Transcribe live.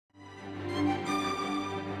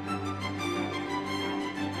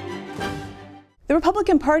The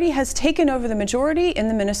Republican Party has taken over the majority in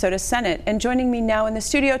the Minnesota Senate, and joining me now in the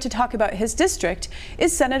studio to talk about his district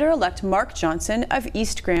is Senator-elect Mark Johnson of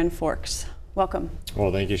East Grand Forks. Welcome.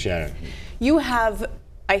 Well, thank you, Shannon. You have,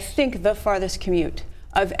 I think, the farthest commute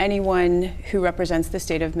of anyone who represents the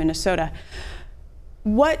state of Minnesota.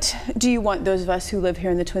 What do you want those of us who live here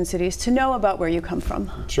in the Twin Cities to know about where you come from?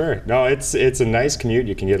 Sure. No, it's a nice commute.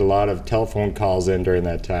 You can get a lot of telephone calls in during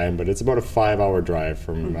that time, but it's about a 5-hour drive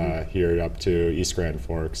from here up to East Grand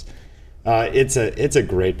Forks. It's a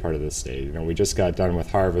great part of the state. You know, we just got done with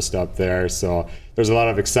harvest up there, so there's a lot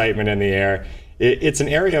of excitement in the air. It's an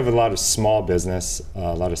area of a lot of small business,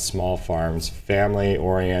 a lot of small farms,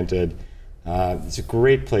 family-oriented. It's a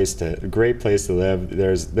great place to live.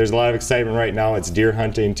 There's a lot of excitement right now. It's deer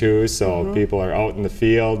hunting too, so people are out in the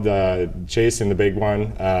field chasing the big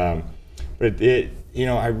one. But you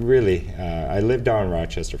know, I lived down in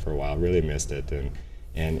Rochester for a while. Really missed it, and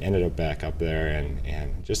ended up back up there,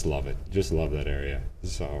 and just love it. Just love that area.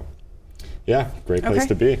 So, yeah, great place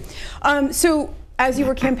to be. So, as you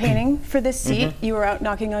were campaigning for this seat, you were out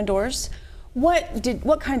knocking on doors.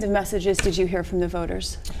 What kinds of messages did you hear from the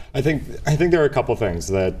voters? I think there are a couple things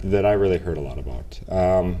that I really heard a lot about.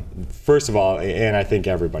 First of all, and I think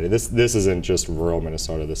everybody, this isn't just rural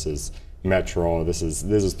Minnesota. This is metro. This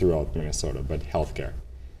is throughout Minnesota. But healthcare,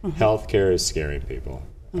 healthcare is scaring people,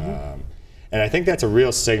 and I think that's a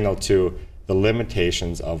real signal to the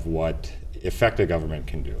limitations of what effective government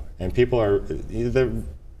can do. And people are the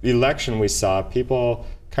election we saw people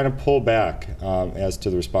kind of pull back as to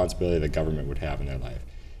the responsibility that government would have in their life.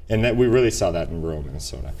 And that we really saw that in rural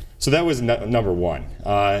Minnesota. So that was number one.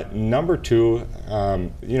 Number two,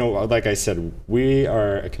 you know, like I said, we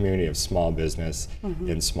are a community of small business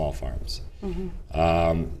and small farms.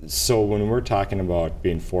 So when we're talking about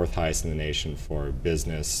being fourth highest in the nation for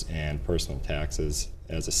business and personal taxes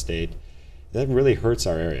as a state, that really hurts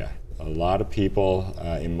our area. A lot of people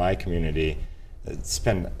in my community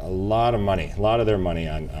spend a lot of their money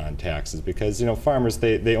on taxes because, you know, farmers,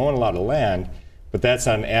 they own a lot of land, but that's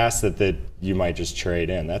not an asset that you might just trade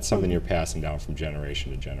in. That's something you're passing down from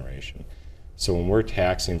generation to generation. So when we're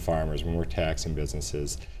taxing farmers, when we're taxing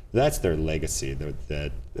businesses, that's their legacy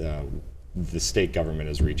that the state government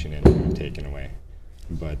is reaching in and taking away.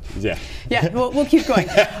 But yeah. Yeah, we'll keep going.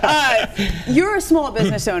 You're a small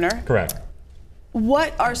business owner. Correct.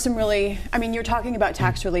 What are some really, I mean, you're talking about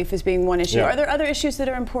tax relief as being one issue. Yeah. Are there other issues that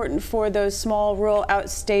are important for those small, rural,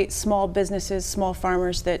 outstate, small businesses, small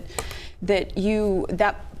farmers that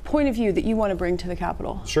point of view that you want to bring to the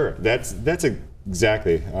Capitol? Sure, that's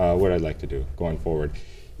exactly what I'd like to do going forward.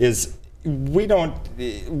 Is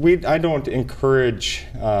I don't encourage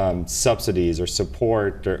subsidies or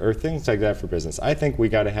support or things like that for business. I think we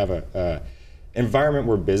got to have a environment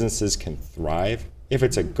where businesses can thrive. If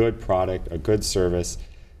it's a good product, a good service,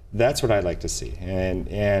 that's what I'd like to see.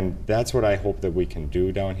 And that's what I hope that we can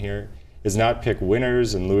do down here, is not pick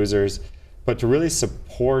winners and losers, but to really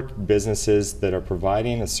support businesses that are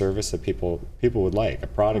providing a service that people would like, a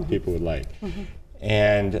product people would like.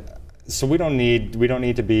 And so we don't need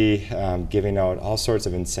to be giving out all sorts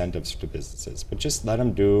of incentives to businesses, but just let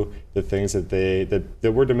them do the things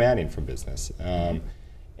that we're demanding from business.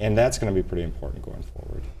 And that's going to be pretty important going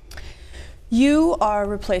forward. You are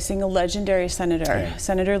replacing a legendary senator,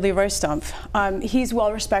 Senator Leroy Stumpf. He's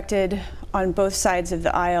well respected on both sides of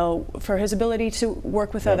the aisle for his ability to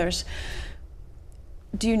work with others.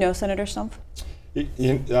 Do you know Senator Stumpf?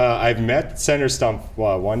 I've met Senator Stumpf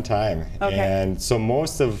one time, and so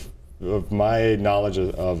most of my knowledge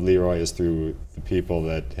of Leroy is through the people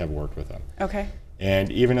that have worked with him. Okay.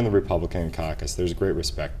 And even in the Republican caucus, there's great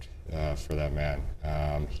respect for that man.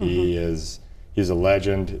 He's a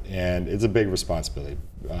legend, and it's a big responsibility,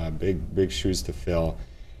 big shoes to fill.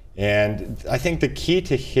 And I think the key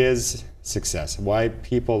to his success, why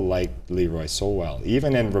people like Leroy so well,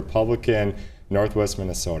 even in Republican Northwest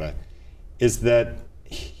Minnesota, is that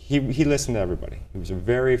he listened to everybody. He was a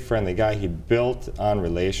very friendly guy. He built on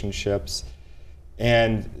relationships,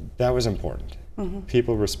 and that was important.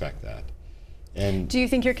 People respect that. And do you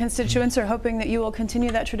think your constituents are hoping that you will continue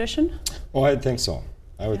that tradition? Oh, I think so.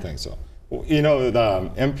 I would think so. You know, the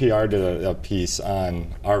NPR did a piece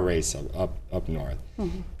on our race up north,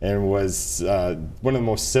 and it was one of the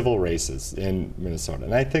most civil races in Minnesota.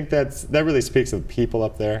 And I think that really speaks to the people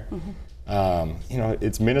up there. You know,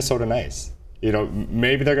 it's Minnesota nice. You know,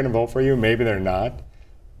 maybe they're going to vote for you, maybe they're not,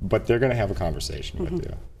 but they're going to have a conversation with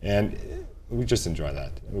you. And we just enjoy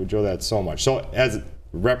that. We enjoy that so much. So as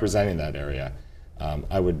representing that area,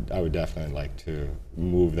 I would definitely like to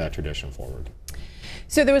move that tradition forward.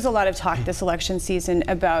 So there was a lot of talk this election season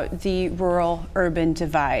about the rural-urban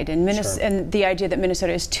divide and, and the idea that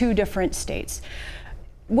Minnesota is two different states.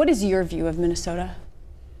 What is your view of Minnesota?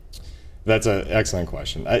 That's an excellent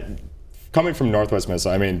question. Coming from Northwest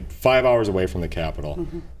Minnesota, I mean, 5 hours away from the capital,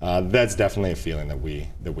 that's definitely a feeling that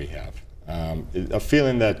we have. A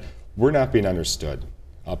feeling that we're not being understood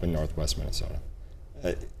up in Northwest Minnesota.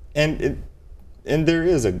 And there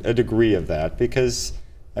is a degree of that because,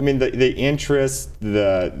 I mean, the interest,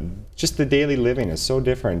 just the daily living is so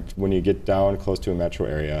different when you get down close to a metro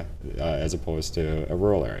area as opposed to a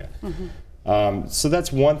rural area. So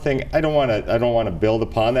that's one thing. I don't want to build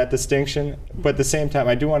upon that distinction, but at the same time,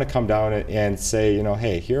 I do want to come down and say, you know,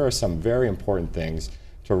 hey, here are some very important things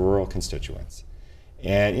to rural constituents.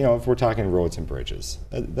 And you know, if we're talking roads and bridges,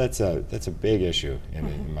 that's a big issue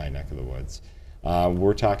in my neck of the woods.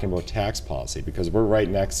 We're talking about tax policy because we're right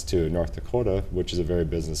next to North Dakota, which is a very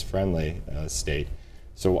business-friendly state.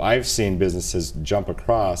 So I've seen businesses jump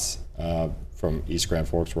across from East Grand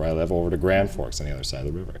Forks, where I live, over to Grand Forks on the other side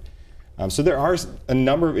of the river. So there are a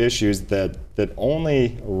number of issues that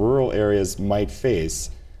only rural areas might face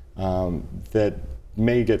that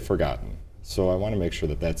may get forgotten. So I want to make sure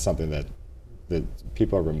that that's something that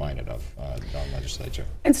people are reminded of down the legislature.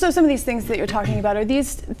 And so some of these things that you're talking about, are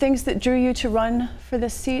these things that drew you to run for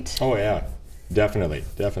this seat? Oh yeah, definitely.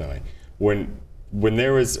 When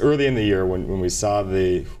there was early in the year when we saw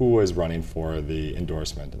who was running for the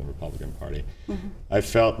endorsement in the Republican Party, I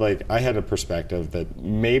felt like I had a perspective that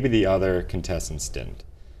maybe the other contestants didn't.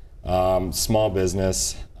 Small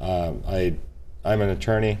business, I'm an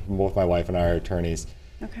attorney, both my wife and I are attorneys.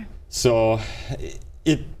 Okay. So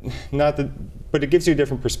but it gives you a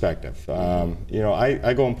different perspective. You know,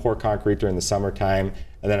 I go and pour concrete during the summertime,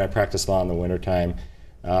 and then I practice law in the wintertime.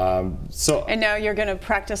 And now you're going to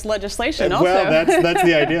practice legislation also. Well, that's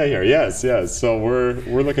the idea here. Yes. So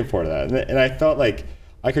we're looking forward to that, and I felt like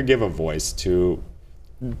I could give a voice to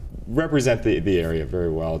represent the area very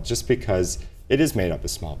well, just because it is made up of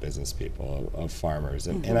small business people, of farmers,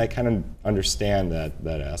 and I kind of understand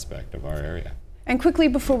that aspect of our area. And quickly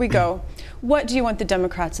before we go, what do you want the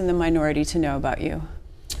Democrats and the minority to know about you?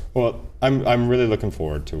 Well, I'm really looking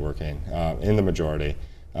forward to working in the majority,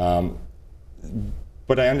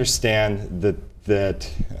 but I understand that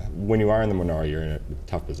when you are in the minority, you're in a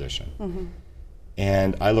tough position,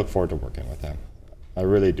 and I look forward to working with them. I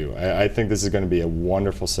really do. I think this is going to be a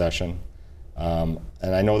wonderful session, and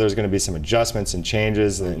I know there's going to be some adjustments and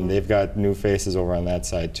changes, and they've got new faces over on that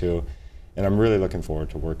side too, and I'm really looking forward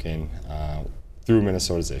to working through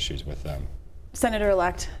Minnesota's issues with them.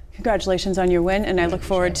 Senator-elect, congratulations on your win, and I look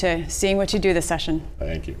forward to seeing what you do this session.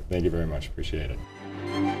 Thank you. Thank you very much. Appreciate it.